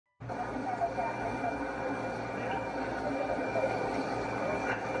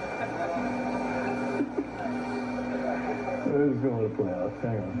Who's going to play out?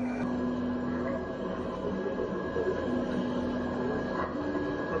 Hang on.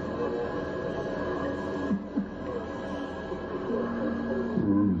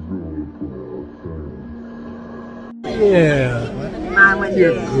 Yeah.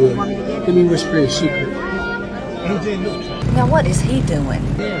 You're good. Let me whisper a secret. Now what is he doing?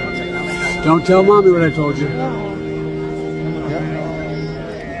 Don't tell Mommy what I told you.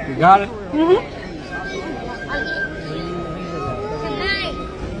 You got it? Mm-hmm.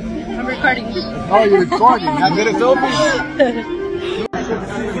 I'm recording. Oh, you're recording. Now get it open.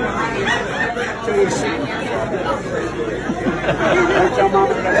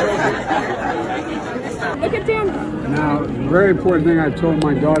 Look at Dan. Now, the very important thing I told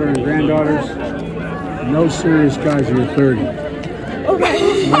my daughter and granddaughters, no serious guys till you're 30.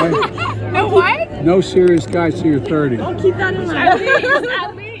 Okay. Right? No what? No serious guys till you're 30. I'll keep that in mind.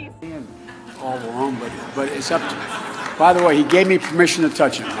 At least. All alone, but it's up to me. By the way, he gave me permission to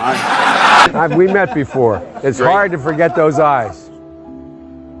touch him. All right? We met before. It's hard to forget those eyes. Did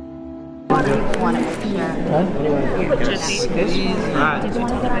you want to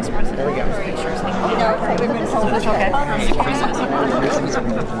get Vice President? There we go.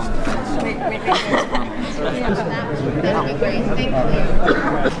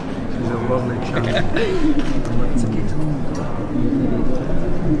 She's a lovely child.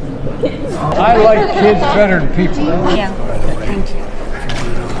 I like kids better than people. Yeah. Thank you.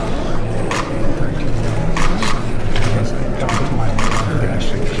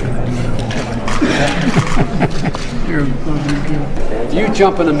 You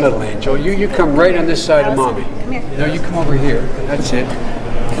jump in the middle, Angel. You come right on this side of Mommy. No, you come over here. That's it.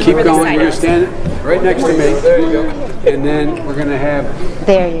 Keep going. You're going to stand right next to me. There you go. And then we're going to have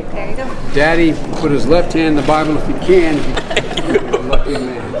There you go. Daddy put his left hand in the Bible if he can. Lucky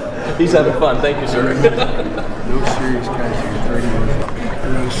man. He's having fun. Thank you, sir. No serious guys here. 30 minutes.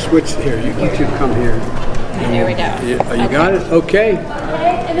 We're going to switch here. You two come here. There we go. You got it? Okay.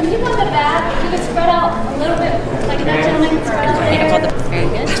 And the people in the back, you can spread out a little bit, like that gentleman can spread out. Very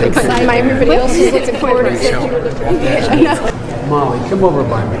good. Everybody else is looking forward to Molly, come over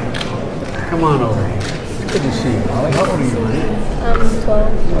by me. Come on over here. Good to see you, Molly. How old are you, honey?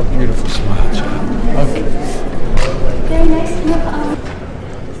 12. Oh, beautiful smile, child. Okay. Very nice.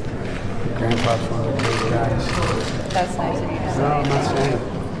 Grandpa's one of the great guys. That's nice of you. No, I'm not saying.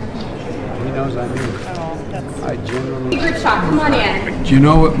 He knows I do. I genuinely. Group shot, come on in. Do you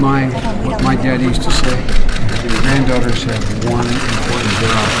know what my dad used to say? Your granddaughters have one important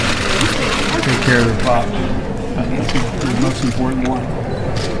job. Take care of their pop. That's the most important one.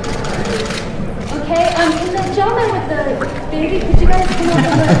 Okay, can the gentleman with the baby, could you guys come over to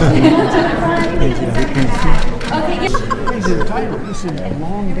the front? Okay, yeah. This is tired. This is a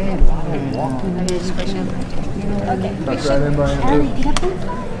long day. A lot of walking. That's right, everybody.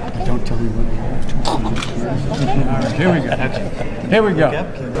 Don't tell me what you have to. All right, here we go. Here we go.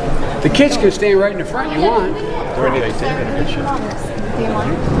 The kids can stay right in the front. You want? We're taking a good shot.